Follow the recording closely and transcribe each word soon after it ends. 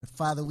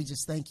Father, we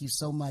just thank you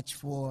so much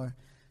for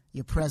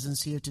your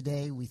presence here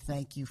today. We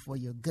thank you for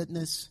your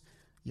goodness,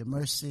 your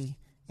mercy,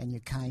 and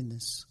your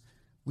kindness.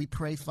 We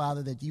pray,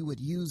 Father, that you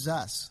would use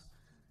us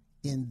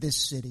in this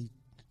city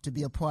to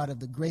be a part of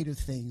the greater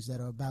things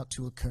that are about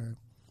to occur.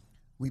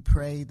 We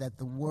pray that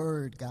the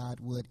word,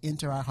 God, would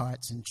enter our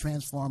hearts and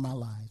transform our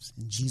lives.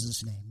 In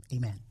Jesus' name,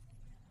 amen.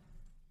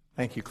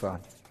 Thank you,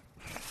 Claude.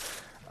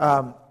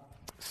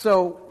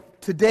 So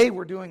today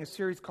we're doing a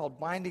series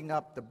called Binding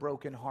Up the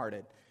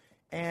Brokenhearted.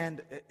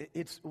 And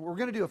we're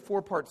going to do a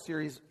 4-part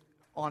series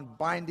on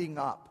binding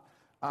up.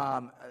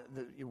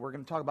 We're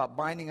going to talk about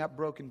binding up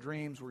broken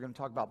dreams. We're going to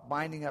talk about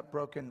binding up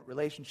broken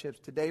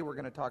relationships. Today we're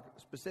going to talk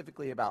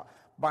specifically about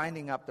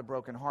binding up the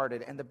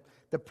brokenhearted. And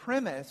the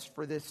premise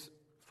for this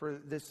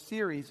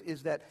series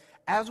is that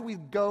as we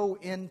go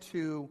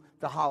into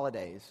the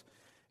holidays,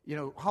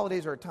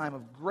 holidays are a time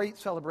of great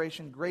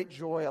celebration, great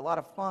joy, a lot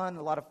of fun,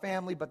 a lot of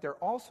family, but they're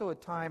also a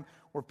time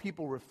where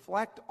people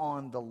reflect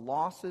on the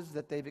losses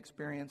that they've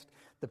experienced,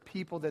 the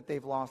people that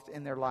they've lost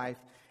in their life,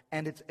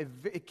 and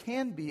it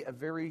can be a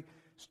very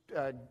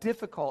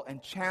difficult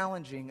and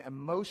challenging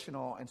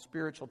emotional and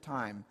spiritual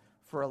time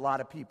for a lot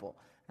of people,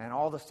 and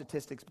all the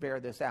statistics bear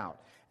this out.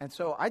 And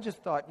so I just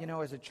thought,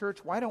 as a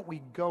church, why don't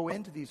we go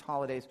into these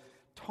holidays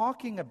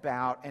talking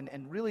about and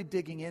really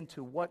digging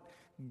into what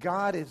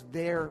God is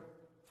there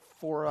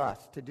for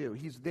us to do.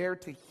 He's there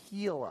to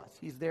heal us.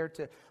 He's there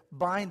to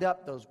bind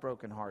up those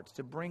broken hearts,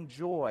 to bring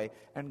joy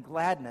and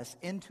gladness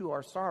into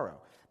our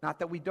sorrow. Not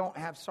that we don't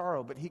have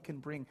sorrow, but he can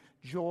bring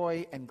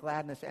joy and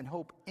gladness and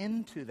hope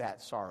into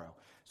that sorrow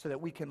so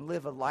that we can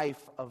live a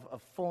life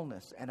of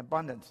fullness and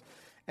abundance.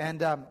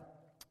 And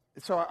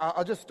so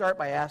I'll just start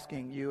by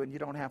asking you, and you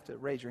don't have to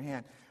raise your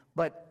hand,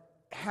 but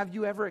have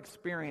you ever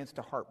experienced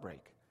a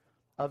heartbreak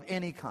of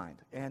any kind?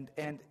 And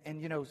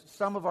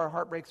some of our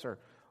heartbreaks are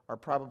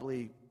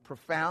probably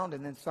profound,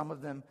 and then some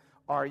of them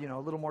are, a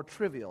little more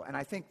trivial. And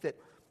I think that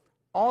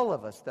all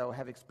of us, though,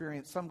 have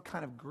experienced some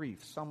kind of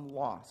grief, some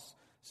loss,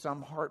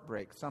 some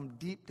heartbreak, some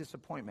deep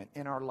disappointment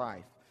in our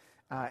life.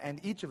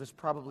 And each of us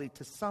probably,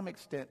 to some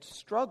extent,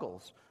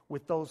 struggles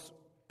with those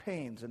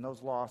pains and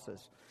those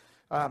losses.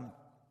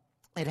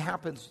 It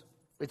happens,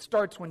 it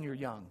starts when you're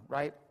young,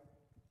 right?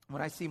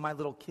 When I see my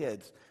little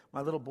kids,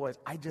 my little boys,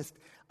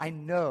 I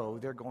know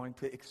they're going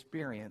to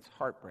experience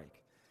heartbreak.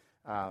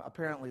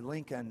 Apparently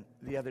Lincoln,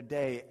 the other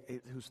day,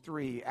 who's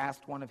 3,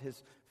 asked one of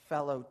his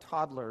fellow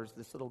toddlers,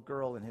 this little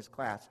girl in his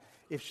class,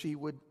 if she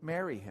would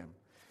marry him.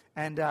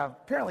 And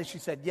apparently she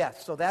said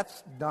yes, so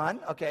that's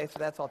done. Okay, so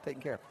that's all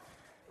taken care of.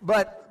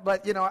 But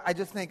I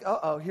just think,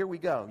 here we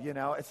go.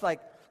 It's like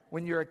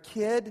when you're a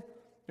kid,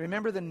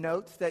 remember the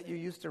notes that you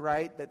used to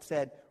write that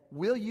said,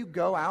 will you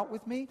go out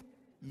with me?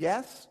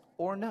 Yes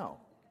or no,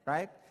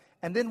 right?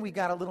 And then we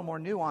got a little more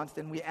nuanced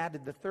and we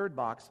added the third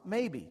box,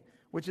 maybe,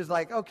 which is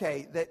like,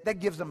 okay, that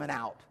gives them an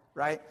out,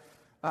 right?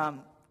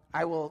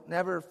 I will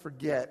never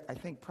forget, I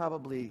think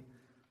probably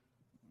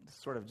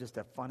sort of just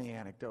a funny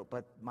anecdote,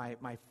 but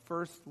my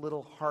first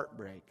little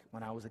heartbreak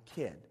when I was a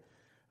kid,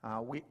 I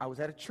was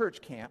at a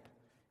church camp,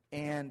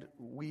 and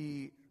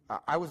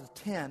I was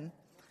 10,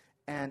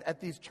 and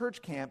at these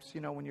church camps,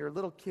 when you're a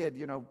little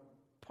kid,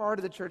 part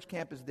of the church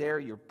camp is there,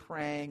 you're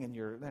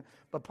praying,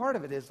 but part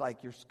of it is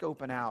like you're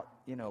scoping out,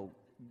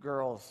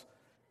 girls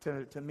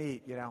to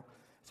meet,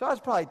 So I was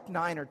probably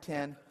 9 or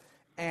 10,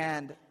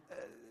 and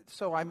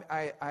so I'm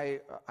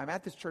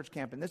at this church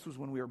camp, and this was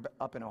when we were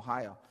up in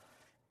Ohio,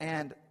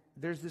 and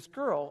there's this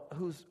girl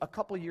who's a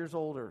couple years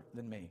older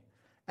than me,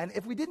 and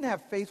if we didn't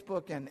have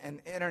Facebook and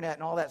internet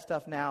and all that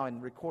stuff now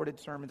and recorded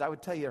sermons, I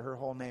would tell you her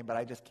whole name, but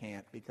I just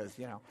can't because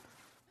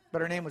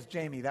but her name was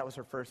Jamie. That was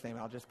her first name.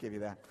 I'll just give you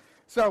that.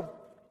 So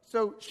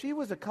she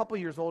was a couple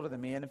years older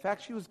than me, and in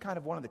fact, she was kind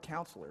of one of the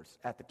counselors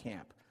at the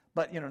camp.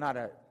 But, not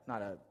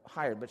a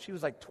hired, but she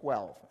was like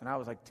 12, and I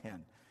was like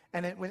 10.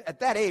 And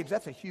at that age,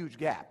 that's a huge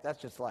gap.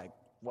 That's just like,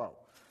 whoa.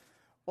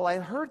 Well, I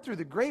heard through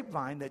the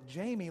grapevine that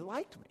Jamie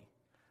liked me.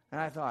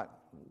 And I thought,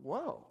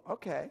 whoa,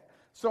 okay.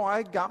 So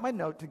I got my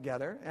note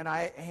together, and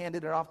I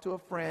handed it off to a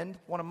friend,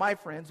 one of my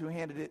friends, who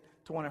handed it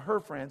to one of her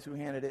friends, who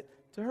handed it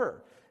to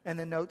her. And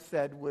the note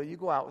said, will you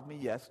go out with me?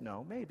 Yes,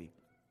 no, maybe.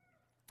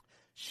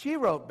 She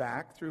wrote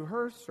back through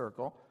her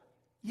circle,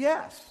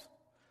 yes.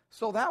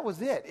 So that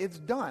was it. It's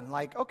done.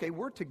 Like, okay,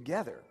 we're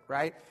together,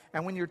 right?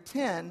 And when you're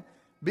 10,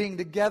 being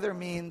together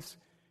means,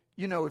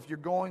 if you're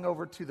going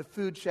over to the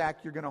food shack,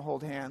 you're going to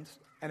hold hands.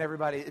 And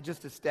everybody, it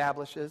just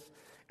establishes.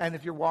 And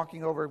if you're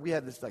walking over, we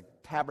had this like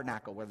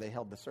tabernacle where they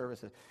held the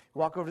services. You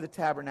walk over to the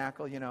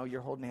tabernacle,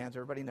 you're holding hands.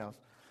 Everybody knows.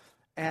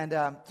 And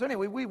so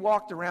anyway, we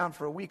walked around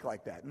for a week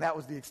like that. And that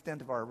was the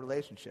extent of our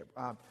relationship.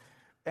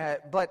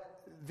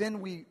 But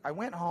then I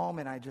went home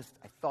and I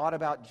thought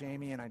about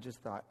Jamie, and I just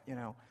thought,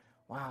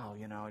 wow,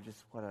 I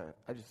just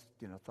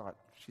thought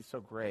she's so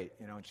great,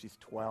 and she's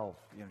 12,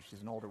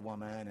 she's an older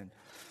woman,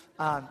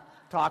 and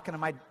talking to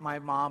my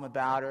mom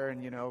about her,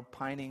 and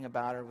pining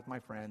about her with my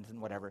friends and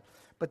whatever.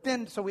 But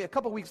then, a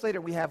couple weeks later,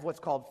 we have what's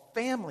called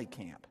family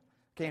camp.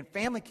 Okay, and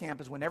family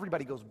camp is when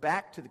everybody goes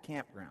back to the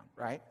campground,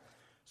 right?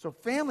 So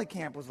family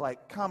camp was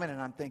like coming,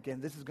 and I'm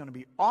thinking, this is going to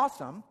be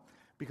awesome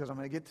because I'm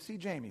going to get to see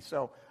Jamie.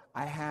 So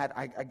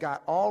I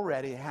got all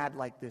ready, had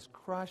like this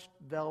crushed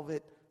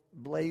velvet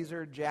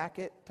blazer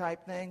jacket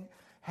type thing,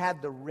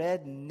 had the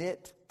red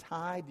knit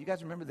tie. Do you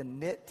guys remember the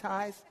knit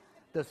ties?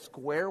 The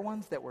square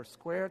ones that were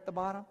square at the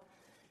bottom?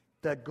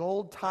 The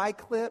gold tie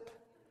clip,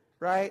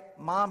 right?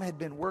 Mom had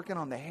been working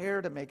on the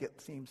hair to make it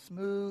seem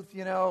smooth,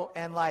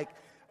 and like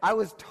I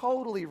was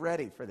totally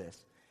ready for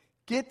this.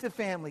 Get to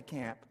family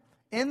camp,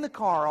 in the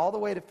car all the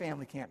way to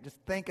family camp, just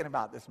thinking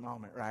about this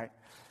moment, right?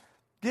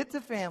 Get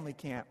to family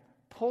camp,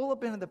 pull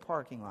up into the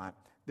parking lot.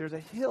 There's a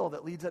hill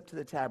that leads up to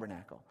the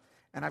tabernacle.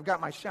 And I've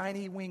got my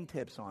shiny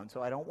wingtips on,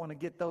 so I don't want to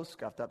get those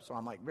scuffed up. So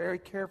I'm like very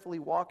carefully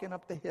walking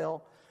up the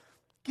hill,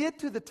 get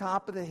to the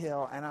top of the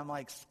hill, and I'm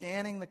like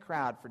scanning the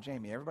crowd for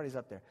Jamie. Everybody's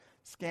up there,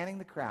 scanning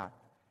the crowd.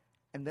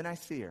 And then I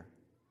see her.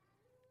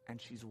 And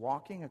she's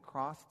walking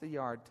across the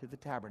yard to the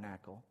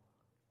tabernacle,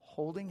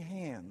 holding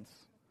hands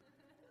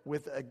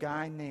with a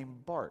guy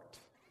named Bart.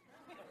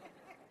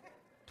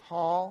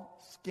 Tall,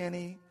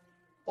 skinny,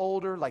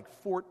 older, like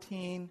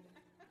 14,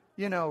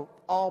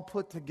 all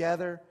put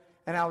together.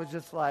 And I was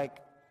just like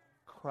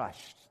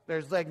crushed.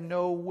 There's like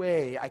no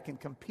way I can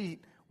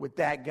compete with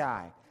that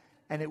guy.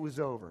 And it was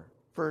over.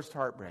 First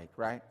heartbreak,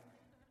 right?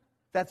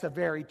 That's a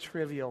very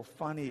trivial,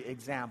 funny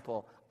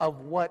example of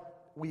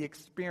what we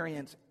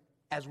experience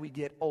as we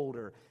get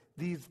older.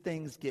 These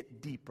things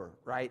get deeper,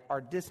 right?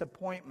 Our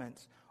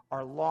disappointments,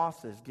 our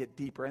losses get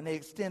deeper. And they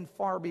extend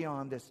far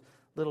beyond this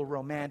little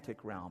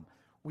romantic realm.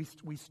 We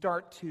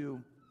start to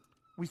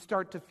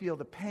feel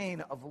the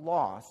pain of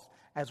loss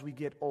as we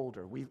get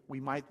older. We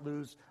might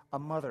lose a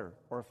mother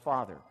or a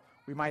father.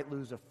 We might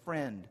lose a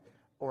friend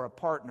or a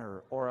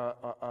partner or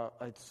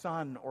a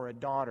son or a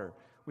daughter.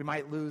 We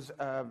might lose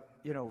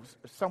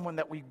someone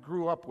that we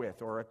grew up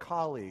with or a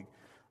colleague,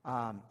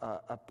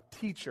 a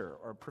teacher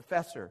or a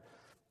professor.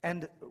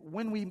 And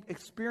when we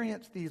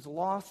experience these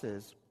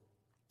losses,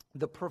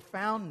 the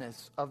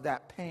profoundness of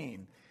that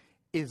pain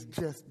is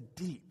just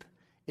deep.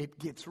 It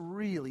gets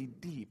really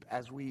deep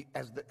as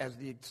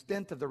the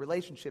extent of the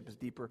relationship is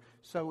deeper,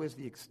 so is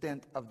the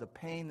extent of the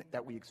pain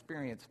that we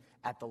experience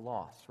at the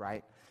loss,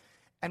 right?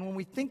 And when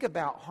we think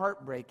about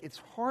heartbreak, it's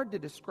hard to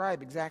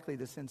describe exactly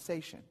the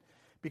sensation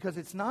because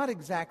it's not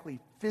exactly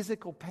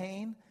physical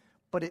pain,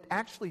 but it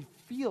actually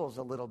feels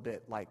a little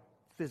bit like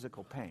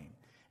physical pain.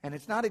 And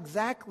it's not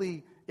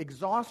exactly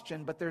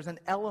exhaustion, but there's an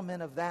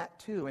element of that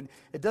too. And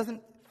it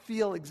doesn't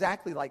feel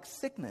exactly like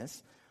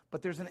sickness,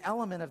 but there's an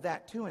element of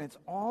that too, and it's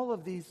all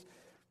of these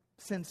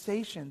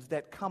sensations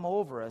that come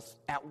over us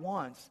at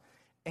once,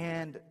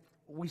 and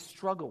we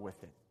struggle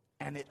with it,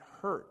 and it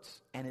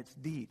hurts, and it's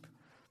deep.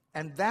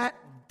 And that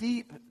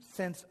deep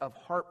sense of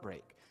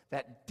heartbreak,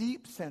 that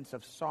deep sense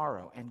of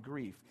sorrow and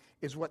grief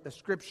is what the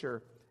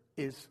Scripture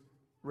is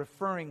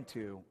referring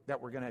to that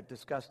we're going to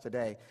discuss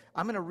today.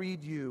 I'm going to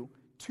read you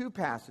two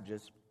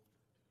passages,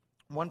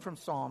 one from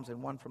Psalms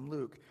and one from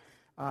Luke,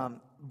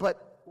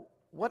 but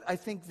what I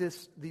think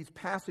these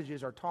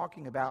passages are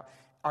talking about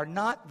are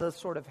not the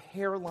sort of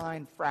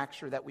hairline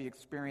fracture that we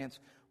experience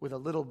with a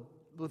little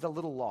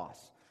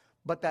loss,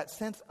 but that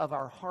sense of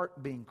our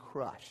heart being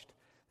crushed,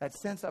 that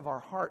sense of our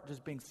heart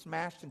just being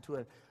smashed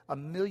into a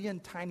million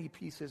tiny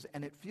pieces,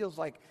 and it feels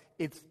like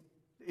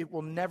it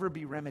will never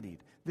be remedied.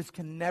 This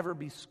can never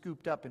be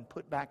scooped up and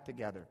put back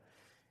together.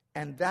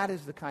 And that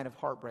is the kind of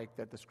heartbreak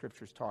that the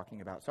Scripture is talking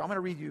about. So I'm going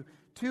to read you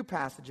two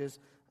passages,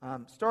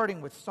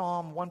 starting with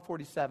Psalm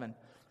 147.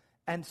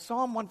 And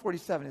Psalm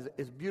 147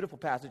 is a beautiful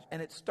passage,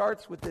 and it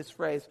starts with this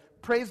phrase,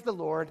 praise the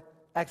Lord,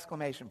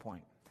 exclamation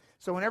point.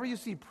 So whenever you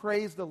see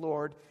praise the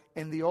Lord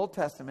in the Old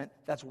Testament,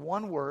 that's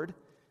one word,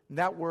 and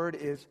that word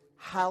is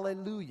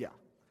hallelujah,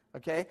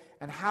 okay?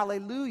 And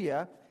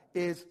hallelujah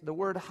is the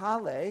word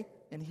hale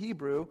in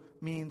Hebrew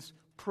means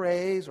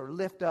praise or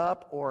lift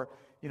up or,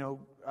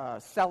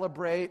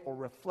 celebrate or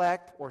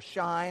reflect or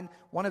shine.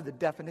 One of the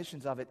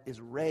definitions of it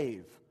is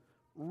rave.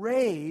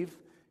 Rave,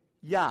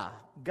 Yah,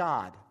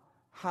 God.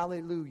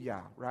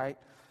 Hallelujah, right?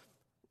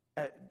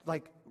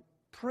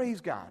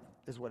 Praise God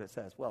is what it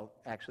says. Well,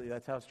 actually,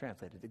 that's how it's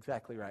translated.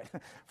 Exactly right.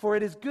 For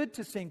it is good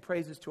to sing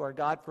praises to our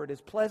God, for it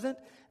is pleasant,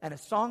 and a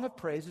song of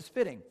praise is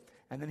fitting.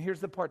 And then here's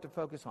the part to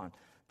focus on.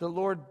 The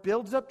Lord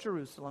builds up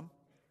Jerusalem.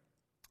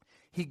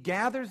 He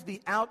gathers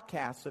the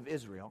outcasts of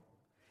Israel.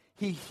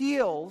 He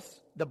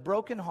heals the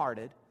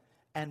brokenhearted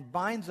and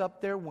binds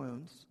up their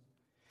wounds.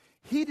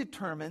 He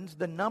determines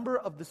the number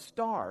of the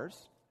stars.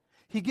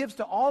 He gives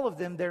to all of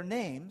them their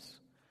names.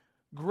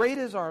 Great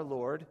is our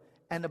Lord,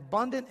 and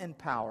abundant in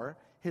power.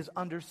 His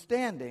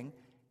understanding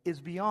is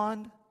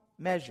beyond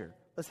measure.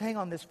 Let's hang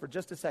on this for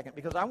just a second,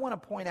 because I want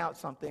to point out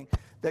something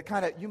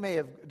that you may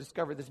have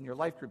discovered this in your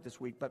life group this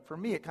week, but for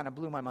me it kind of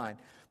blew my mind.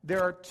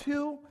 There are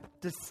two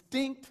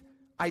distinct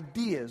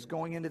ideas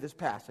going into this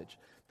passage.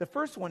 The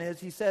first one is,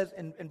 he says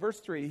in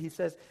verse 3, he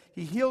says,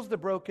 he heals the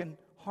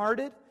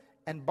brokenhearted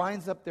and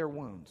binds up their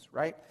wounds,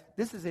 right?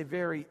 This is a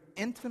very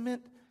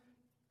intimate,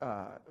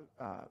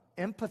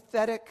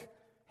 empathetic,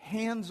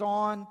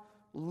 hands-on,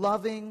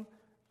 loving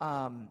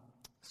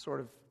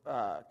sort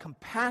of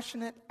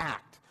compassionate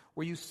act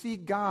where you see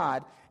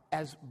God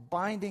as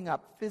binding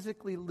up,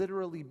 physically,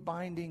 literally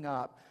binding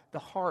up the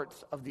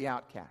hearts of the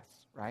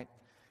outcasts, right?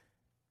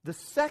 The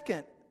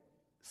second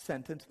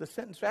sentence, the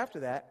sentence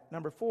after that,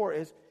 number 4,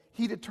 is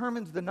he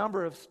determines the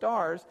number of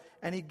stars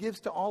and he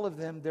gives to all of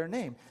them their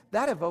name.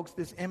 That evokes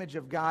this image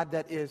of God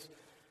that is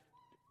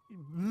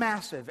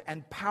massive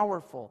and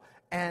powerful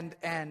and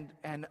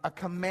a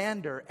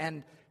commander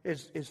and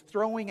is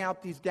throwing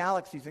out these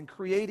galaxies and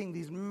creating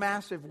these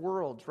massive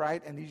worlds,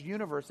 right? And these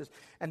universes.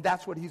 And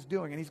that's what he's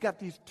doing. And he's got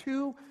these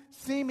two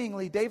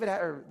seemingly,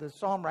 the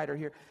psalm writer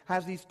here,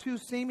 has these two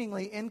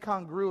seemingly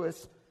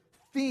incongruous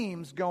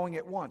themes going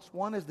at once.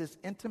 One is this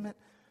intimate,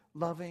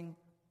 loving,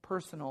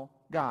 personal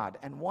God.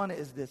 And one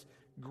is this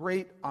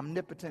great,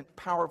 omnipotent,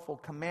 powerful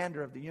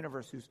commander of the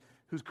universe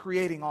who's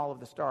creating all of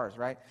the stars,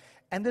 right?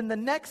 And then the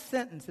next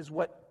sentence is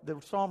what the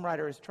psalm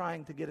writer is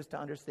trying to get us to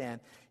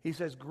understand. He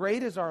says,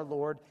 great is our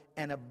Lord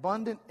and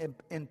abundant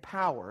in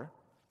power,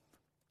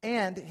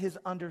 and his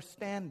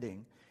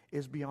understanding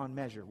is beyond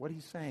measure. What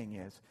he's saying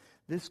is,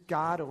 this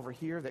God over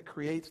here that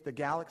creates the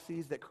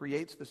galaxies, that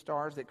creates the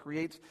stars, that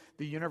creates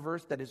the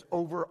universe, that is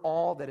over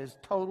all, that is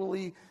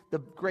totally the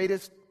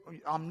greatest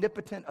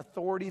omnipotent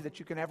authority that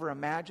you can ever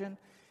imagine,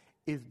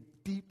 is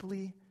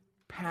deeply,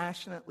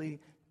 passionately,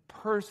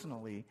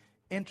 personally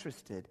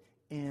interested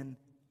in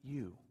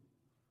you.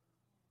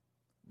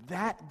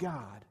 That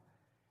God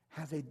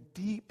has a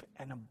deep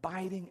and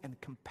abiding and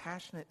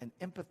compassionate and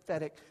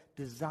empathetic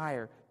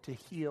desire to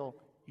heal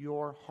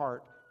your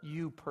heart,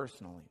 you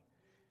personally.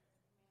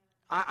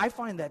 I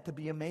find that to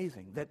be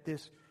amazing, that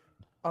this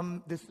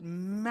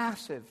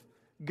massive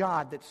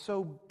God that's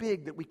so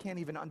big that we can't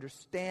even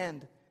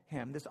understand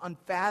him, this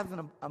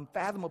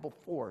unfathomable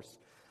force,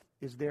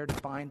 is there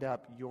to bind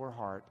up your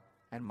heart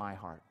and my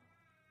heart.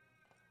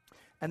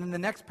 And then the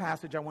next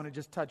passage I want to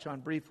just touch on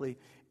briefly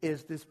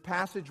is this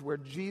passage where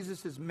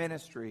Jesus'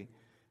 ministry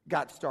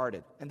got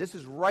started. And this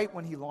is right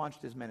when he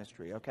launched his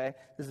ministry, okay?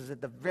 This is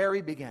at the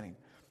very beginning.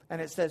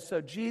 And it says,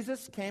 so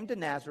Jesus came to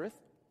Nazareth,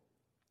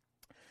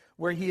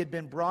 where he had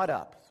been brought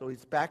up. So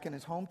he's back in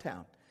his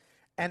hometown.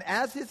 And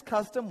as his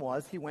custom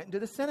was, he went into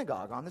the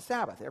synagogue on the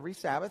Sabbath. Every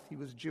Sabbath, he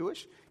was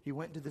Jewish. He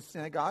went into the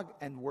synagogue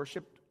and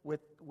worshiped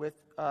with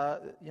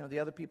the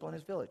other people in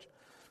his village.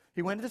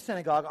 He went to the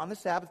synagogue on the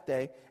Sabbath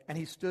day, and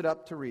he stood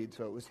up to read.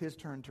 So it was his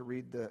turn to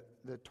read the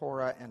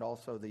Torah and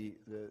also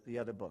the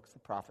other books, the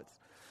prophets.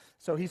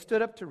 So he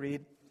stood up to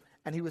read,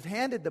 and he was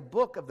handed the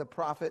book of the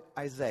prophet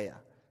Isaiah.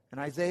 And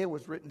Isaiah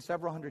was written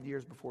several hundred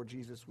years before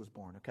Jesus was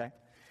born, okay?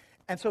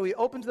 And so he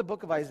opens the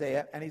book of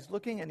Isaiah, and he's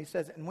looking, and he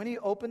says, and when he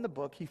opened the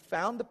book, he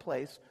found the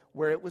place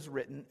where it was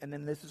written, and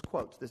then this is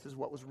quotes. This is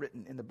what was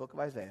written in the book of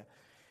Isaiah.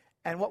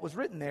 And what was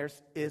written there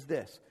is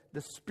this: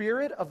 the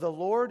Spirit of the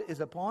Lord is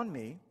upon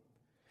me,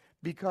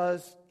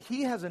 because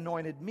he has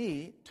anointed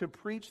me to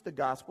preach the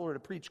gospel, or to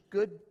preach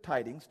good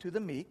tidings to the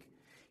meek.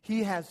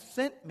 He has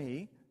sent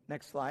me,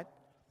 next slide,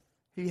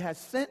 he has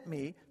sent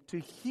me to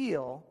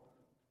heal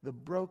the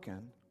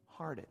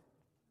brokenhearted.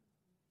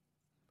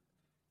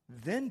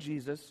 Then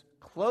Jesus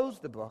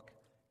closed the book,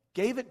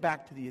 gave it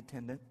back to the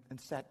attendant, and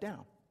sat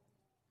down.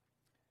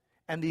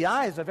 And the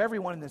eyes of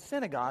everyone in the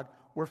synagogue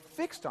were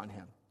fixed on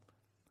him.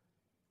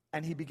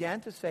 And he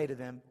began to say to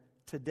them,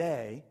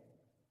 today,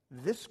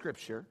 this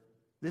scripture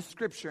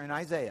in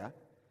Isaiah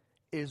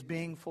is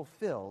being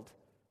fulfilled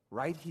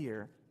right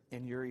here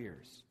in your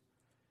ears.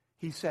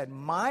 He said,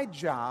 my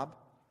job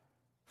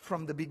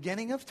from the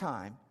beginning of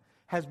time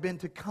has been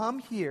to come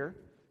here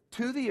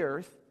to the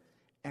earth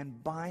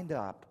and bind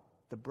up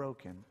the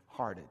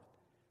brokenhearted.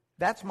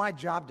 That's my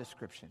job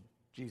description,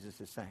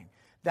 Jesus is saying.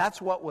 That's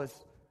what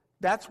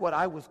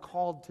I was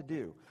called to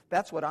do.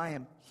 That's what I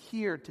am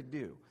here to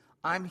do.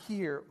 I'm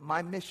here,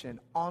 my mission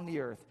on the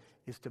earth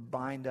is to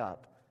bind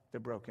up the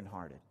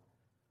brokenhearted.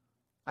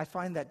 I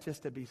find that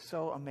just to be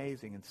so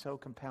amazing and so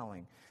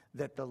compelling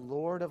that the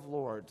Lord of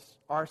Lords,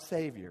 our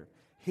Savior,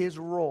 his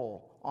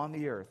role on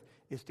the earth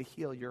is to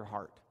heal your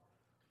heart,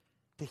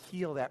 to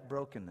heal that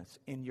brokenness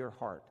in your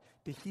heart,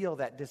 to heal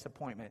that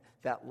disappointment,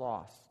 that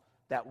loss,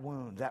 that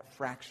wound, that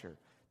fracture,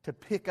 to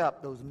pick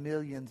up those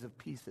millions of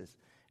pieces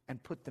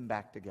and put them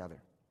back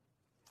together.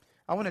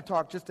 I want to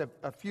talk just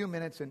a few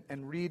minutes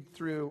and read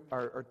through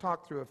or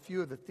talk through a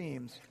few of the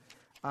themes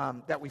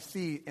that we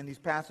see in these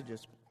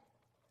passages.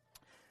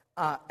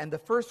 And the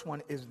first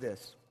one is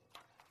this.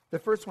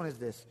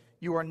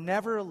 You are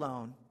never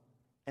alone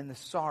in the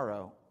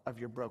sorrow of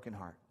your broken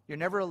heart. You're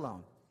never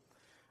alone.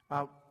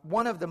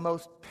 One of the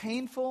most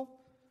painful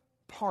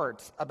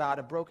parts about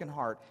a broken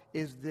heart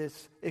is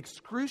this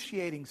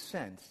excruciating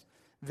sense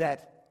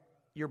that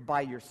you're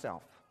by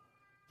yourself,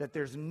 that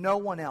there's no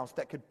one else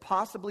that could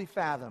possibly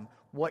fathom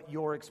what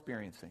you're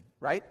experiencing,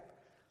 right?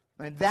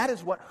 And that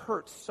is what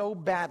hurts so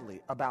badly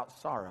about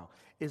sorrow,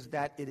 is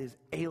that it is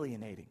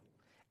alienating.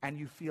 And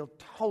you feel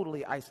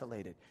totally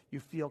isolated.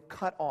 You feel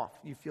cut off.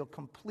 You feel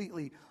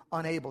completely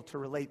unable to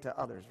relate to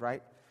others,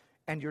 right?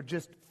 And you're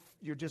just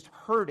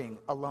hurting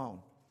alone.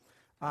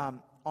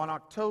 On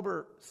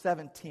October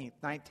 17th,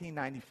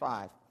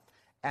 1995,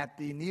 at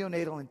the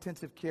neonatal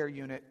intensive care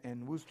unit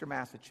in Worcester,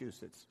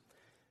 Massachusetts,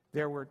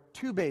 there were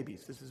 2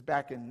 babies. This is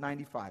back in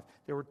 95.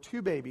 There were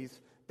 2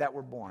 babies that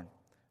were born.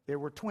 They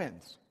were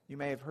twins. You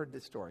may have heard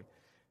this story.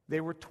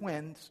 They were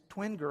twins,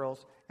 twin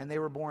girls, and they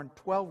were born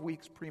 12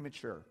 weeks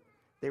premature.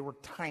 They were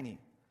tiny.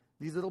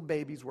 These little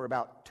babies were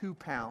about 2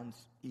 pounds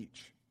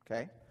each,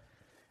 okay?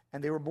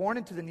 And they were born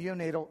into the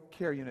neonatal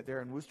care unit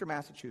there in Worcester,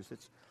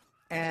 Massachusetts.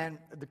 And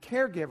the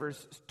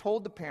caregivers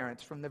told the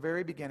parents from the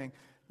very beginning,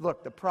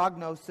 look, the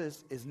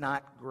prognosis is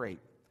not great.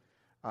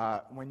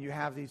 When you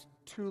have these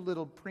 2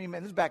 little and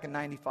this is back in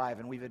 95,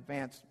 and we've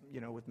advanced,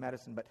 with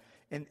medicine, but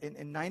in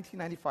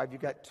 1995, you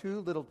got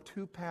 2 little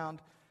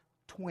 2-pound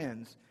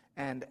twins,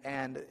 and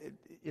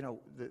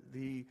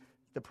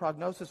the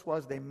prognosis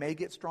was they may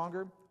get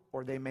stronger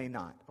or they may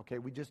not. Okay,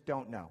 we just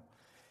don't know.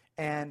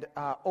 And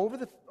over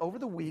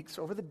the weeks,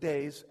 over the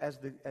days, as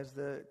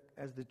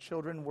the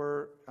children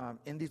were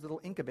in these little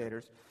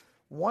incubators,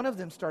 one of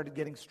them started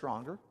getting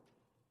stronger,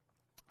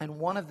 and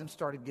one of them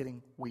started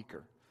getting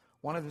weaker.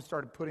 One of them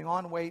started putting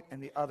on weight,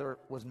 and the other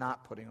was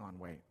not putting on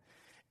weight.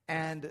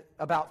 And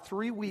about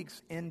 3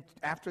 weeks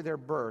after their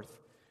birth,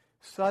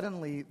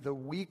 suddenly the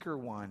weaker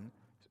one,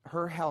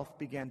 her health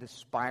began to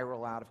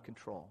spiral out of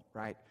control,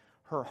 right?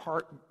 Her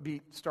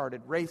heartbeat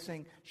started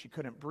racing. She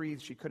couldn't breathe.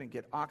 She couldn't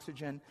get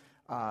oxygen.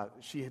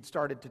 She had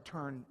started to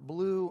turn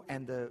blue,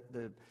 and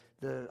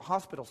the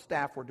hospital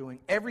staff were doing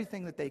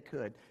everything that they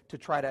could to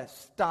try to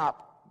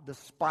stop the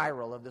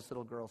spiral of this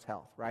little girl's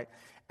health, right?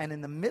 And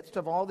in the midst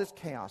of all this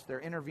chaos, they're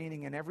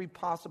intervening in every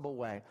possible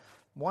way.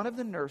 One of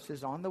the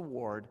nurses on the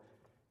ward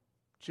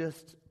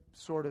just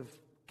sort of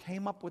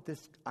came up with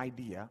this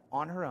idea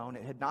on her own.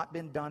 It had not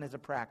been done as a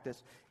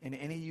practice in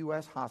any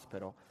U.S.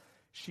 hospital.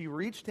 She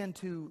reached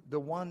into the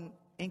one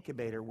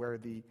incubator where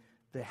the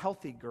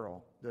healthy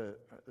girl, the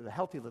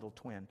healthy little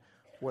twin,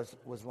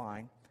 was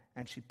lying,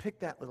 and she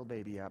picked that little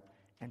baby up,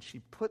 and she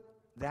put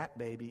that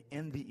baby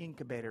in the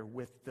incubator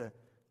with the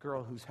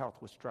girl whose health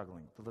was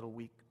struggling, the little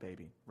weak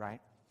baby,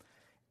 right?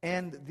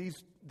 And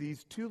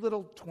these 2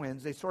 little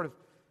twins, they sort of,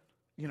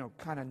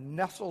 kind of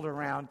nestled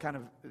around, kind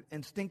of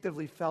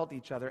instinctively felt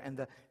each other, and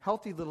the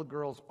healthy little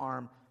girl's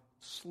arm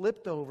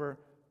slipped over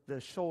the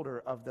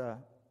shoulder of the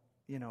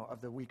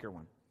weaker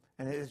one.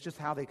 And it's just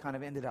how they kind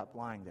of ended up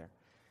lying there.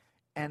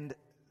 And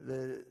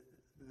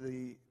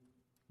the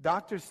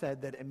doctor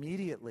said that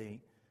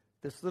immediately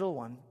this little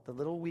one, the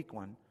little weak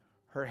one,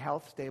 her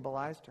health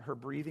stabilized, her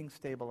breathing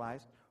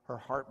stabilized, her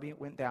heartbeat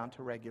went down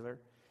to regular,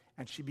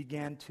 and she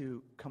began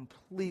to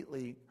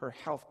her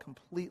health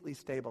completely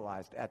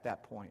stabilized at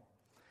that point.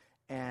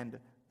 And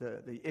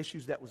the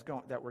issues that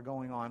were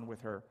going on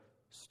with her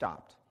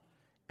stopped.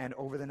 And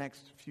over the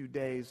next few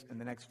days and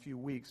the next few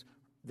weeks,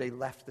 they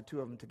left the 2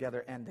 of them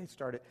together, and they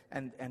started,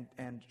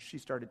 and she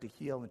started to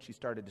heal, and she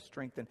started to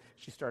strengthen,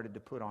 she started to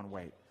put on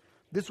weight.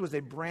 This was a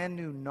brand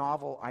new,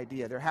 novel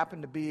idea. There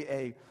happened to be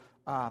a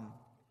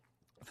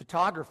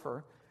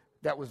photographer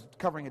that was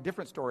covering a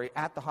different story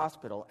at the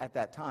hospital at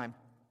that time,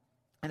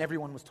 and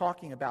everyone was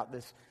talking about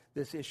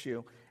this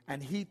issue,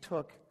 and he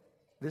took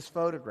this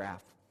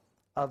photograph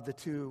of the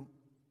 2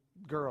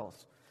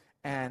 girls,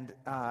 and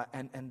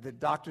the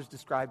doctors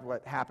described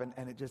what happened,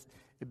 and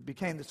it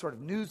became this sort of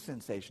news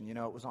sensation.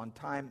 It was on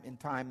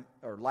Time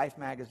or Life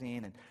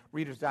magazine and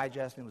Reader's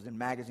Digest, and it was in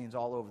magazines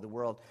all over the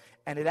world,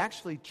 and it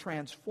actually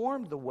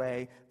transformed the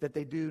way that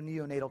they do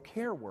neonatal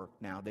care work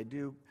now.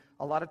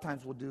 A lot of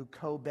times we'll do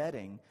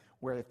co-bedding,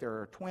 where if there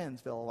are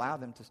twins, they'll allow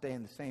them to stay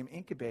in the same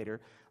incubator.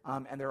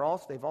 And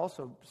they've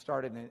also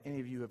started, and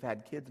any of you who have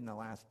had kids in the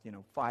last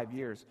 5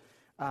 years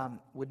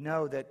would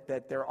know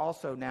that they're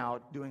also now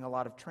doing a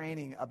lot of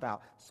training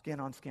about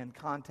skin-on-skin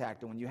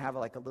contact. And when you have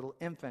like a little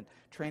infant,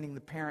 training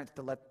the parents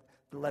to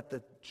let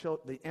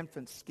the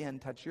infant's skin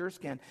touch your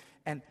skin.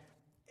 And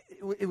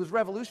it was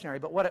revolutionary.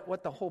 But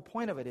what the whole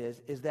point of it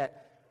is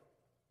that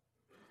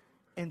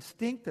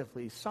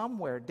instinctively,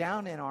 somewhere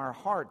down in our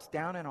hearts,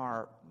 down in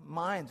our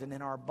minds, and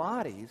in our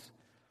bodies,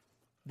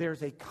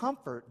 there's a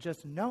comfort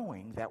just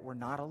knowing that we're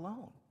not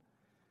alone.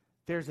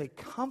 There's a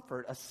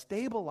comfort, a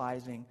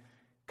stabilizing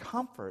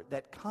comfort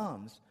that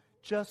comes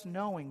just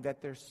knowing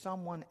that there's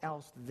someone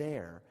else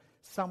there,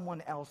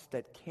 someone else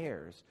that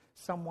cares,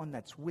 someone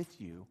that's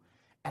with you,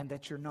 and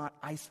that you're not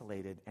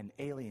isolated and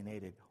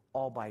alienated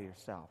all by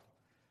yourself.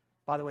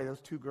 By the way,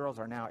 those 2 girls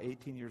are now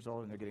 18 years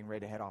old, and they're getting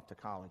ready to head off to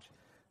college.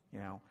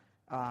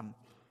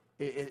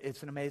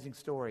 It's an amazing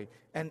story.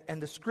 And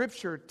the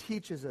Scripture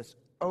teaches us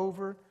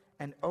over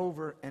and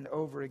over and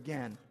over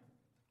again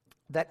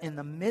that in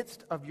the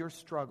midst of your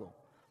struggle,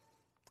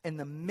 in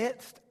the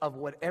midst of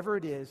whatever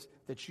it is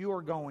that you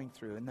are going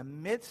through, in the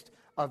midst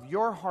of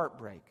your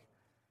heartbreak,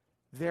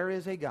 there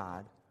is a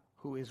God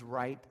who is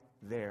right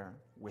there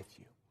with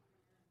you.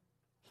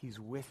 He's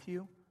with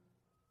you.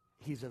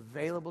 He's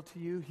available to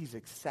you. He's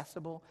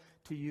accessible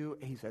to you.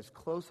 He's as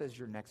close as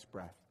your next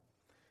breath.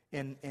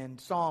 In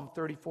Psalm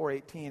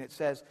 34:18, it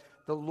says,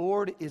 "The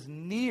Lord is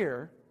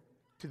near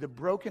to the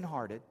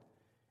brokenhearted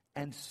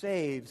and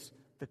saves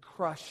the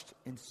crushed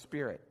in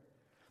spirit."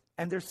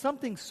 And there's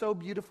something so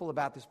beautiful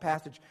about this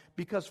passage,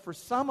 because for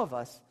some of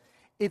us,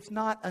 it's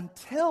not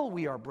until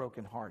we are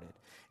brokenhearted,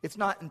 it's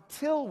not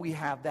until we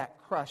have that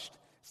crushed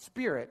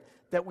spirit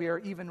that we are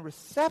even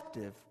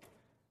receptive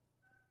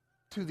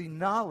to the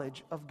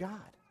knowledge of God,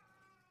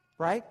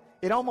 right?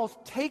 It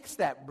almost takes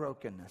that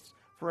brokenness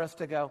for us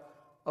to go,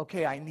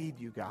 okay, I need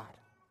you, God,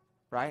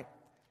 right?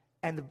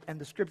 And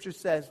the scripture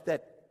says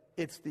that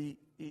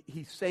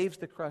he saves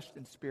the crushed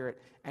in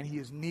spirit, and he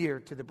is near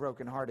to the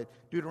brokenhearted.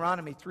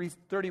 Deuteronomy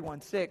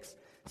 31:6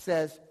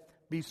 says,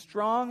 "Be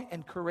strong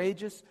and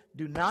courageous,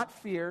 do not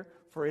fear,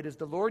 for it is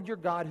the Lord your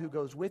God who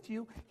goes with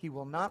you. He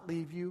will not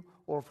leave you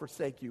or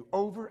forsake you."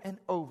 Over and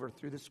over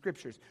through the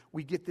scriptures,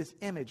 we get this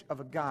image of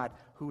a God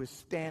who is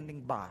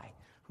standing by,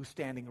 who's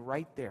standing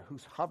right there,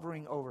 who's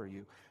hovering over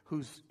you,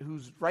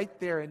 who's right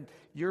there, and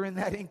you're in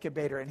that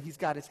incubator, and he's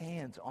got his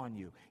hands on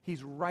you.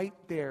 He's right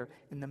there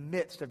in the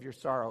midst of your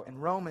sorrow. In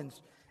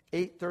Romans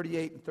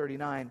 8:38 and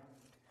 39,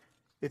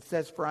 it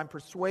says, "For I'm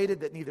persuaded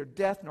that neither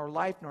death, nor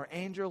life, nor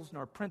angels,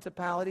 nor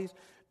principalities,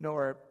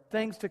 nor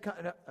things to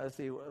come,"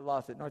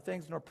 nor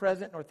things, nor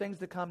present, nor things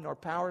to come, nor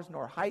powers,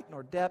 nor height,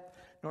 nor depth,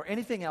 nor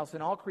anything else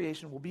in all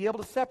creation will be able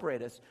to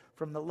separate us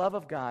from the love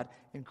of God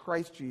in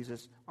Christ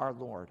Jesus our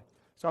Lord.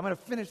 So I'm going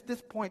to finish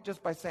this point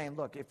just by saying,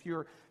 look, if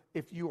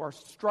you are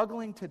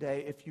struggling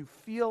today, if you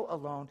feel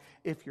alone,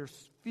 if you're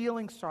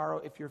feeling sorrow,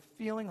 if you're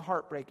feeling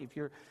heartbreak, if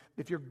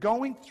you're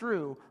going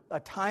through a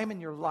time in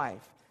your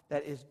life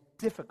that is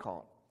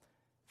difficult,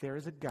 there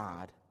is a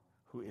God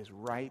who is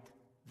right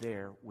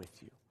there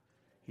with you.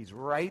 He's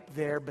right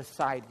there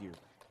beside you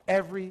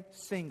every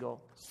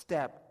single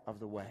step of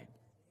the way.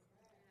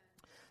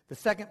 The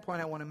second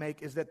point I want to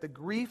make is that the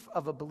grief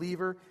of a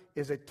believer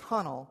is a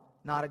tunnel,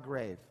 not a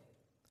grave.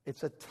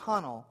 It's a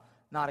tunnel,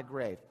 not a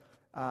grave.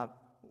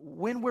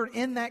 When we're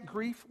in that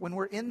grief, when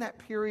we're in that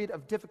period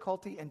of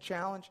difficulty and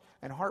challenge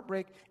and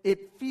heartbreak,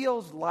 it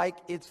feels like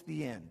it's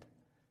the end.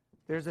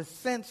 There's a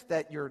sense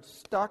that you're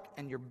stuck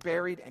and you're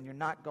buried and you're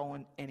not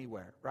going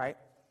anywhere, right?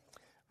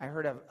 I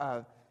heard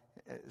a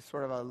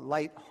sort of a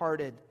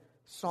light-hearted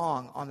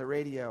song on the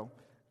radio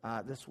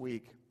this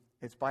week.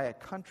 It's by a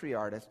country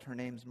artist. Her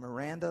name's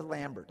Miranda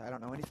Lambert. I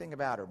don't know anything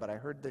about her, but I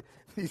heard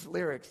these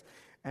lyrics,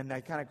 and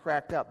I kind of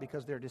cracked up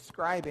because they're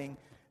describing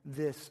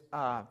this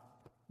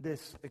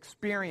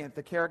experience.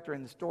 The character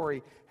in the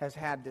story has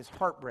had this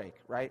heartbreak,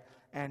 right?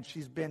 And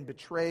she's been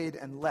betrayed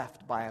and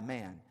left by a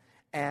man.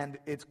 And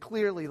it's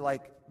clearly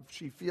like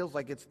she feels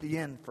like it's the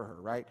end for her,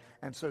 right?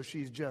 And so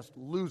she just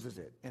loses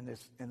it in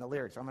the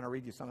lyrics. I'm going to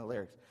read you some of the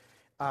lyrics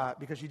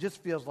because she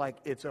just feels like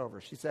it's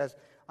over. She says,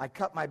 "I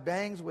cut my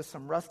bangs with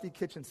some rusty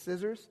kitchen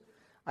scissors.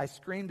 I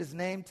screamed his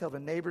name till the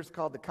neighbors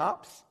called the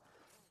cops.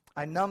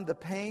 I numbed the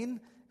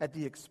pain at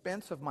the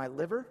expense of my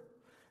liver.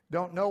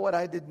 Don't know what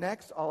I did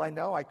next. All I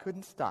know, I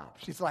couldn't stop."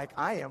 She's like,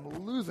 I am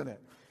losing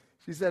it.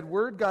 She said,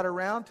 "Word got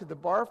around to the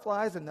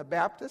barflies and the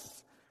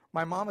Baptists.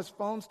 My mama's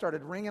phone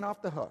started ringing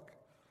off the hook.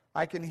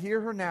 I can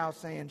hear her now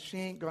saying she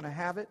ain't going to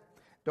have it.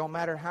 Don't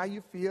matter how you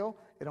feel.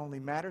 It only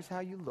matters how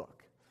you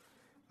look."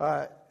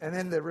 And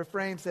then the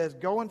refrain says,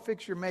 "Go and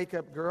fix your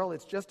makeup, girl.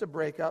 It's just a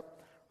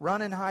breakup.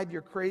 Run and hide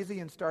your crazy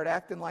and start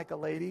acting like a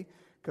lady.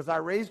 Because I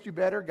raised you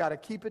better. Got to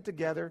keep it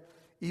together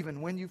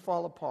even when you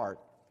fall apart."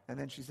 And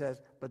then she says,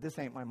 "But this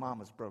ain't my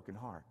mama's broken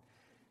heart."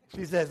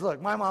 She says,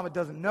 "Look, my mama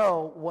doesn't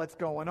know what's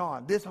going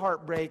on. This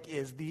heartbreak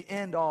is the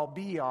end all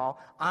be all.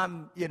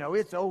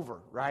 It's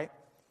over, right?"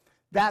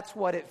 That's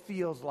what it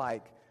feels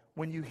like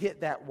when you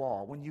hit that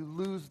wall, when you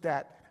lose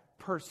that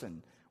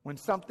person, when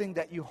something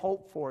that you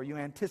hoped for, you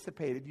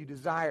anticipated, you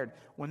desired,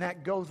 when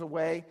that goes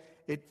away,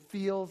 it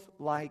feels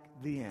like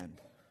the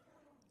end.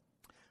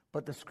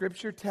 But the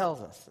scripture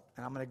tells us,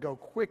 and I'm going to go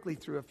quickly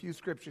through a few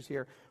scriptures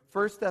here.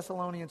 1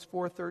 Thessalonians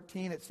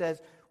 4:13, it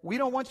says, "We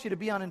don't want you to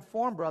be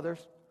uninformed,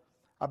 brothers,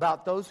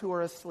 about those who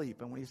are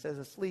asleep." And when he says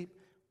asleep,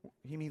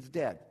 he means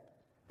dead.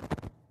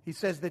 He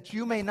says that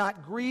you may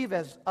not grieve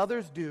as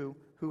others do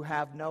who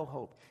have no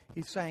hope.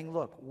 He's saying,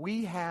 look,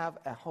 we have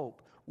a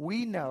hope.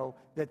 We know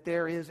that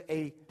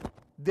the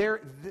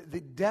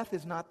death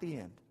is not the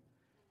end.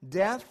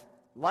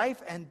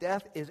 Life and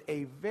death is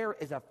a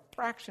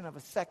fraction of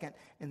a second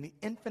in the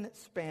infinite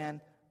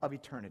span of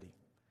eternity,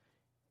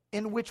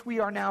 in which we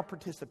are now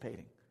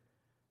participating.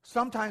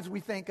 Sometimes we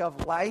think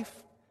of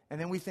life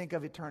and then we think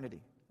of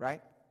eternity,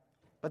 right?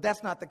 But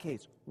that's not the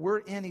case. We're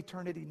in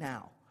eternity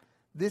now.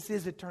 This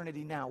is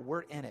eternity now.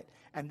 We're in it.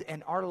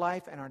 And our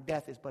life and our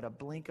death is but a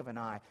blink of an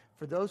eye.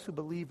 For those who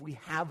believe we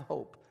have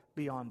hope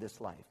beyond this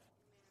life.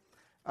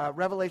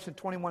 Revelation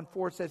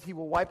 21:4 says, "He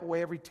will wipe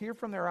away every tear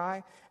from their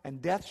eye,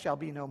 and death shall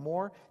be no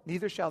more.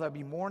 Neither shall there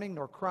be mourning,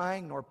 nor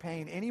crying, nor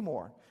pain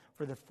anymore.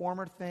 For the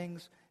former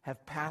things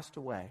have passed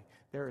away."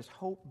 There is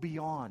hope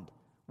beyond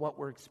what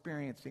we're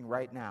experiencing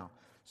right now.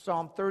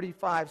 Psalm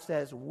 35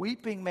 says,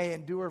 "Weeping may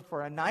endure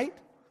for a night,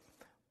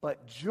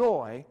 but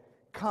joy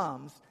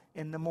comes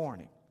in the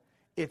morning."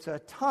 It's a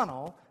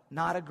tunnel,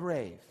 not a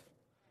grave.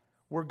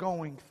 We're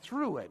going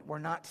through it. We're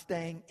not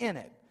staying in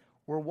it.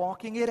 We're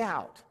walking it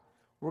out.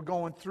 We're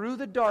going through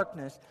the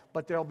darkness,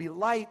 but there'll be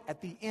light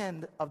at the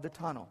end of the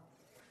tunnel.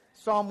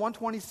 Psalm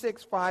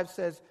 126:5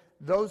 says,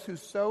 those who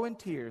sow in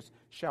tears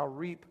shall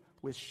reap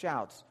with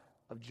shouts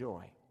of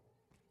joy.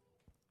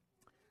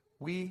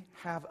 We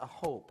have a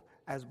hope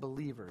as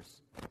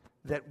believers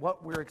that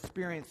what we're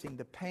experiencing,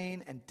 the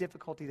pain and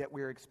difficulty that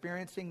we're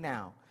experiencing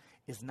now,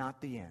 is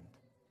not the end.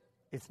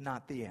 It's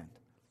not the end.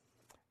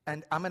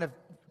 And I'm going to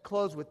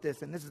close with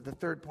this, and this is the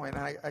third point.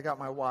 I got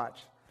my watch.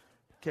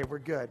 Okay, we're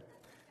good.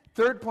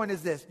 Third point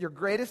is this: your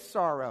greatest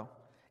sorrow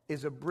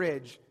is a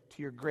bridge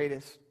to your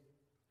greatest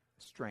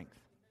strength.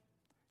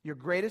 Your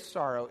greatest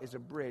sorrow is a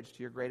bridge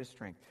to your greatest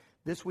strength.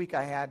 This week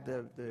I had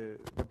the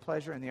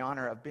pleasure and the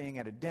honor of being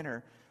at a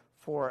dinner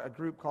for a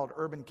group called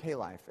Urban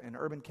K-Life. And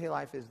Urban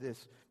K-Life is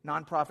this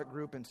nonprofit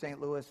group in St.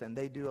 Louis, and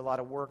they do a lot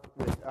of work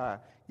with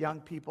young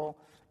people,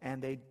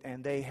 and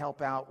they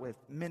help out with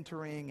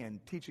mentoring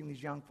and teaching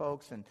these young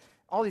folks and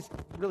all these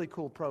really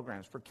cool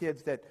programs for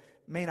kids that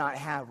may not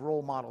have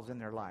role models in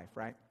their life,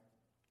 right?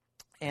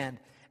 And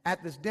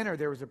at this dinner,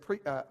 there was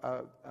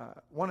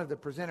one of the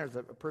presenters,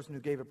 a person who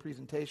gave a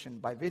presentation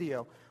by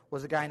video,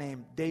 was a guy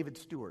named David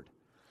Stewart.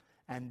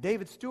 And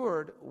David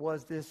Stewart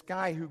was this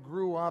guy who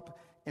grew up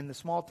in the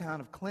small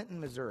town of Clinton,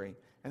 Missouri.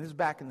 And this is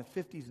back in the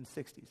 50s and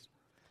 60s.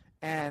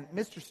 And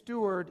Mr.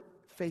 Stewart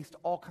faced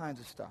all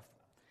kinds of stuff.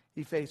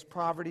 He faced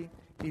poverty.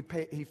 He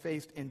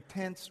faced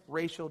intense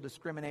racial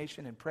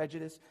discrimination and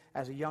prejudice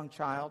as a young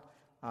child.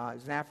 He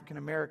was an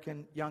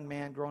African-American young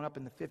man growing up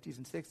in the 50s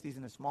and 60s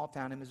in a small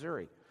town in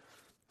Missouri.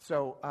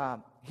 So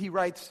he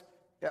writes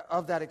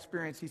of that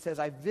experience, he says,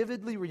 I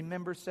vividly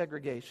remember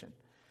segregation,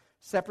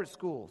 separate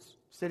schools,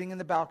 sitting in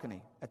the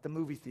balcony at the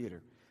movie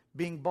theater,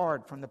 being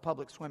barred from the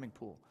public swimming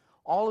pool.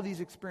 All of these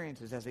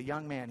experiences as a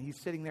young man, he's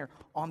sitting there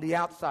on the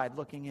outside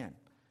looking in.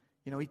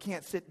 You know, he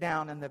can't sit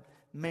down in the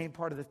main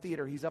part of the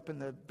theater. He's up in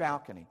the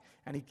balcony.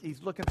 And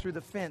he's looking through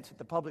the fence at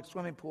the public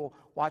swimming pool,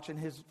 watching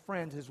his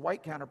friends, his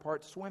white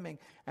counterparts, swimming,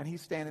 and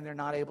he's standing there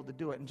not able to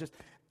do it. And just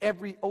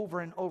over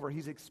and over,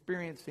 he's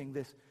experiencing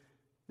this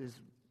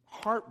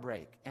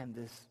heartbreak and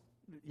this,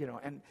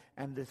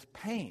 and this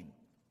pain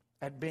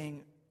at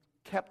being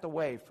kept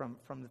away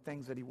from the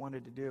things that he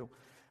wanted to do.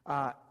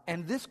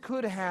 And this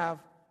could have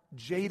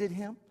jaded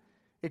him.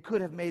 It could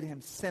have made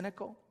him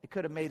cynical. It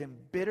could have made him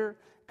bitter.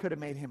 Could have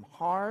made him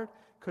hard.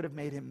 Could have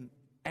made him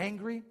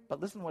angry. But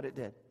listen what it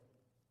did.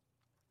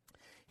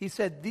 He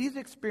said, these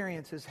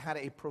experiences had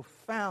a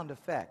profound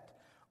effect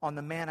on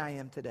the man I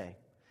am today.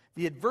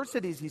 The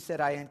adversities, he said,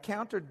 I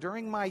encountered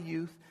during my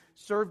youth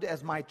served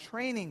as my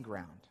training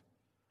ground.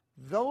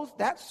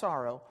 That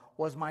sorrow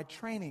was my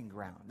training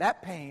ground.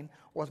 That pain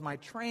was my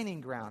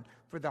training ground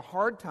for the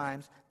hard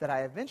times that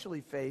I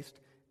eventually faced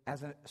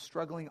as a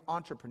struggling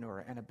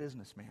entrepreneur and a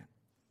businessman.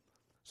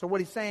 So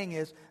what he's saying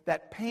is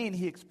that pain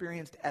he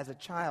experienced as a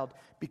child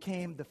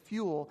became the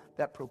fuel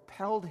that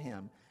propelled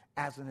him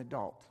as an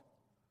adult.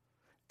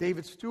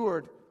 David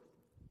Stewart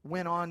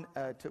went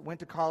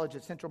to college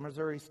at Central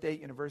Missouri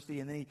State University,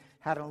 and then he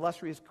had an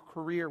illustrious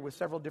career with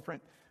several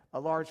different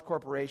large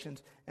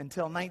corporations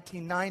until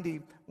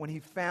 1990 when he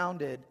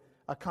founded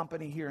a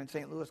company here in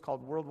St. Louis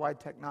called Worldwide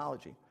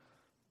Technology.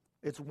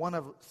 It's one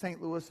of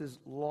St. Louis's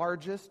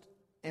largest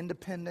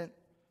independent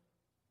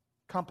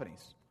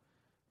companies.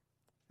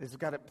 It's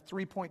got a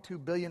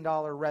 $3.2 billion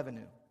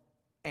revenue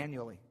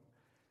annually.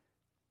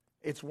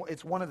 It's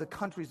one of the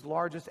country's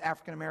largest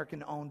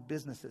African-American owned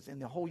businesses in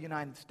the whole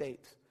United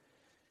States.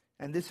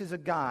 And this is a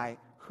guy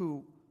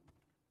who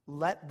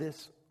let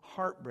this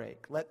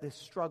heartbreak, let this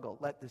struggle,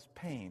 let this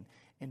pain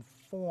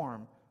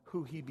inform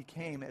who he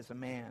became as a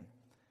man.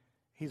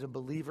 He's a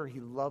believer. He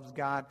loves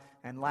God.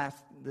 And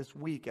this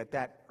week at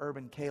that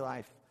Urban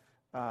K-Life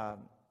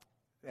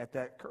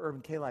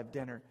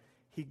dinner,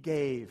 he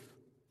gave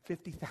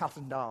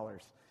 $50,000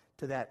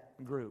 to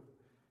that group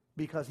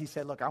because he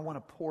said, "Look, I want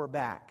to pour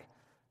back.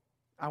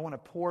 I want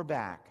to pour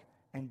back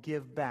and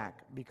give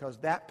back because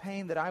that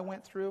pain that I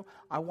went through,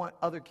 I want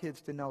other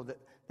kids to know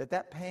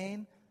that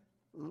pain,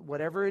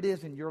 whatever it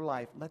is in your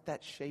life, let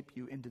that shape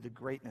you into the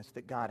greatness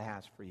that God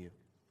has for you."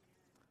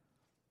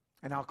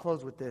 And I'll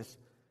close with this.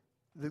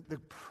 The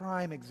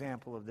prime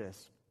example of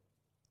this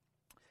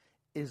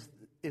is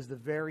the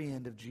very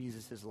end of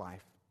Jesus'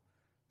 life.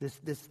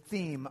 This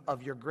theme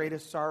of your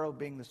greatest sorrow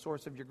being the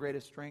source of your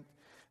greatest strength.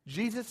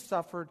 Jesus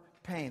suffered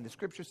pain. The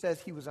scripture says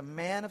he was a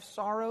man of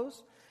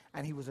sorrows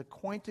and he was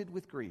acquainted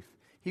with grief.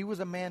 He was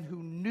a man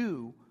who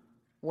knew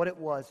what it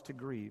was to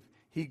grieve.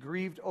 He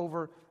grieved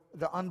over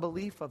the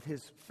unbelief of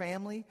his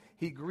family.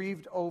 He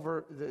grieved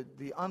over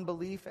the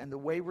unbelief and the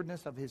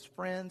waywardness of his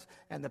friends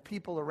and the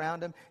people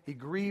around him. He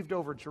grieved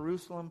over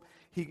Jerusalem.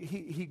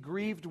 He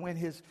grieved when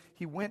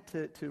he went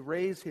to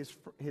raise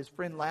his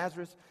friend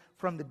Lazarus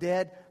from the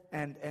dead,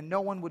 and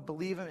no one would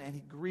believe him, and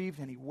he grieved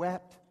and he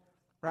wept,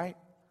 right?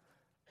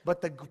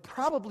 But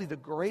probably the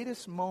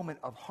greatest moment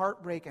of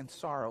heartbreak and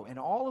sorrow in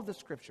all of the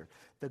scripture,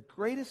 the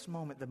greatest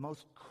moment, the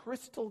most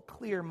crystal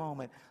clear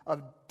moment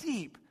of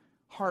deep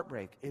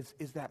heartbreak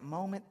is that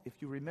moment,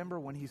 if you remember,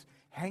 when he's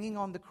hanging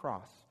on the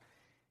cross.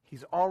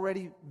 He's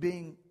already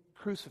being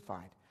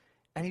crucified.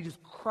 And he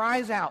just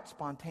cries out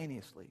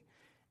spontaneously.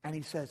 And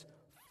he says,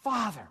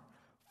 Father,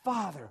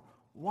 Father,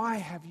 why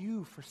have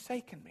you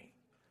forsaken me?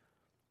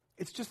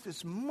 It's just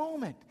this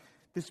moment,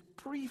 this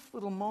brief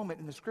little moment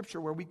in the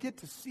scripture where we get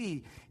to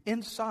see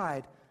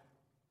inside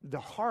the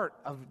heart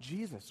of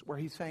Jesus, where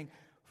he's saying,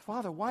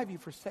 Father, why have you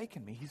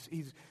forsaken me?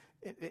 He's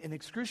in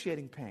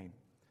excruciating pain.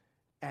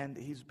 And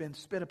he's been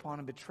spit upon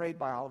and betrayed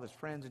by all of his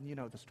friends, and you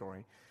know the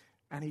story.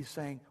 And he's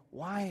saying,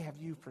 why have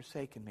you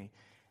forsaken me?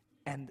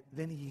 And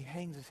then he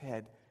hangs his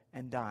head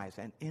and dies.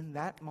 And in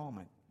that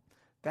moment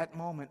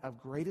of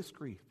greatest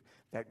grief,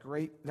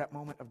 that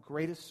moment of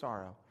greatest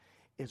sorrow,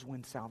 is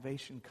when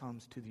salvation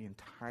comes to the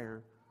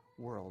entire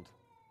world.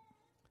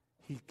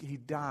 He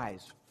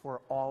dies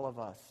for all of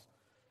us,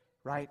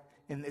 right?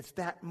 And it's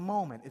that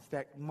moment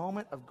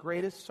of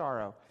greatest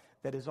sorrow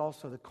that is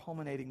also the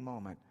culminating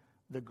moment,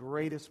 the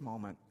greatest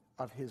moment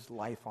of his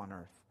life on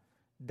earth,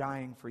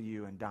 dying for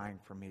you and dying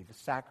for me, the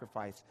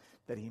sacrifice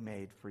that he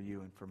made for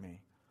you and for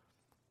me.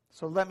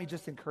 So let me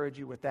just encourage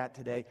you with that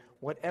today.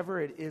 Whatever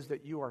it is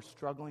that you are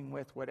struggling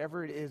with,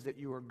 whatever it is that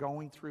you are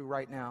going through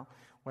right now,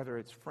 whether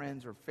it's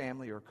friends or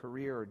family or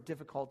career or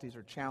difficulties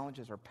or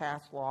challenges or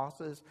past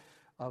losses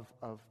of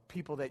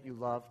people that you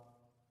love,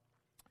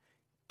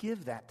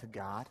 give that to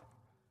God.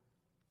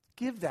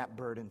 Give that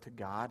burden to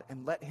God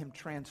and let him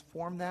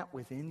transform that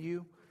within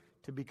you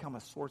to become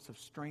a source of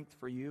strength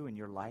for you in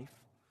your life.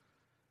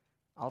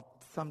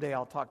 Someday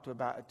I'll talk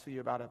to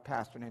you about a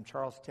pastor named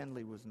Charles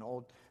Tindley, who was an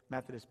old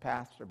Methodist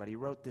pastor, but he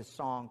wrote this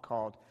song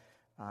called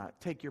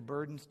Take Your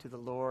Burdens to the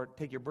Lord,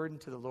 Take Your Burden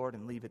to the Lord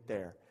and Leave It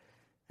There.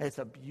 It's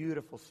a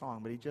beautiful song,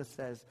 but he just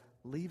says,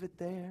 leave it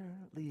there,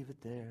 leave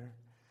it there.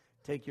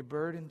 Take your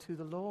burden to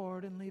the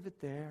Lord and leave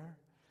it there.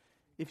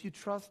 If you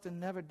trust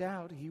and never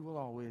doubt, he will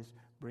always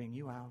bring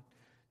you out.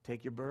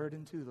 Take your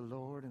burden to the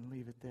Lord and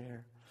leave it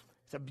there.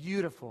 It's a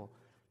beautiful,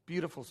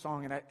 beautiful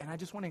song, and I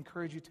just want to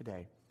encourage you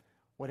today.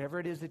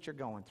 Whatever it is that you're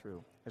going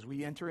through, as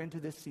we enter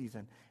into this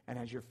season, and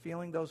as you're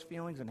feeling those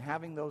feelings and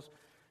having those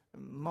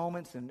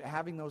moments and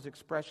having those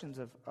expressions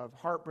of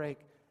heartbreak,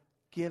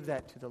 give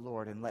that to the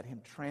Lord and let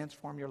him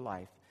transform your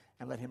life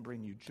and let him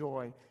bring you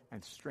joy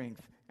and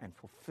strength and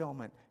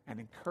fulfillment and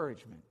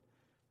encouragement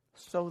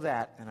so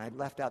that, and I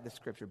left out the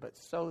scripture, but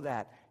so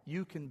that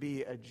you can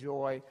be a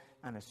joy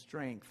and a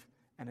strength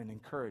and an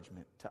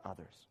encouragement to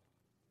others.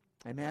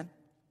 Amen?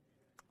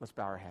 Let's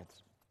bow our heads.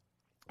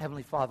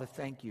 Heavenly Father,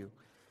 thank you.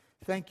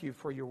 Thank you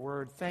for your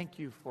word. Thank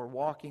you for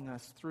walking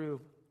us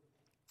through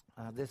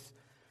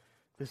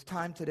this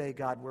time today,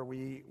 God, where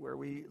we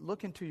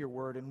look into your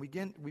word and we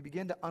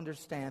begin to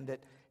understand that,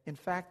 in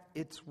fact,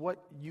 it's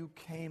what you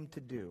came to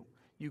do.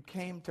 You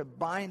came to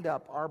bind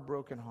up our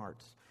broken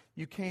hearts.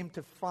 You came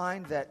to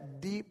find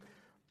that deep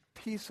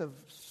piece of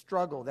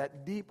struggle,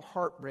 that deep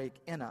heartbreak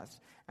in us,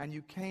 and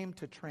you came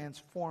to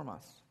transform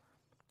us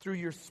through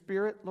your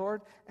Spirit,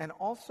 Lord, and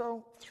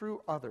also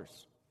through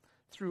others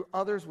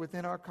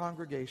within our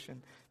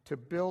congregation, to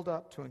build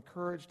up, to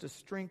encourage, to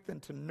strengthen,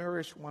 to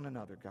nourish one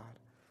another, God.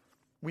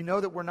 We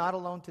know that we're not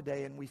alone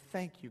today, and we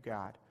thank you,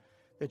 God,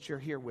 that you're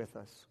here with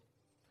us.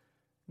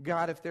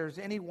 God, if there's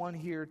anyone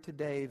here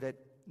today that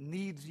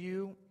needs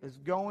you, is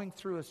going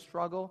through a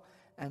struggle,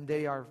 and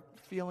they are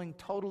feeling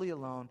totally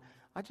alone,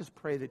 I just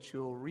pray that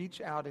you'll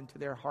reach out into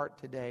their heart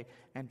today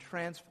and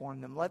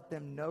transform them. Let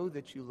them know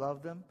that you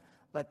love them.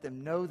 Let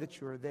them know that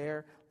you are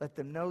there. Let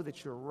them know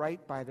that you're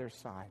right by their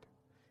side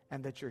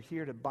and that you're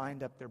here to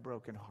bind up their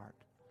broken heart.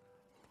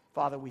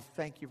 Father, we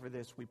thank you for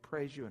this. We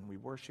praise you and we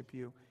worship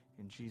you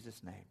in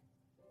Jesus' name.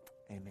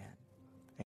 Amen.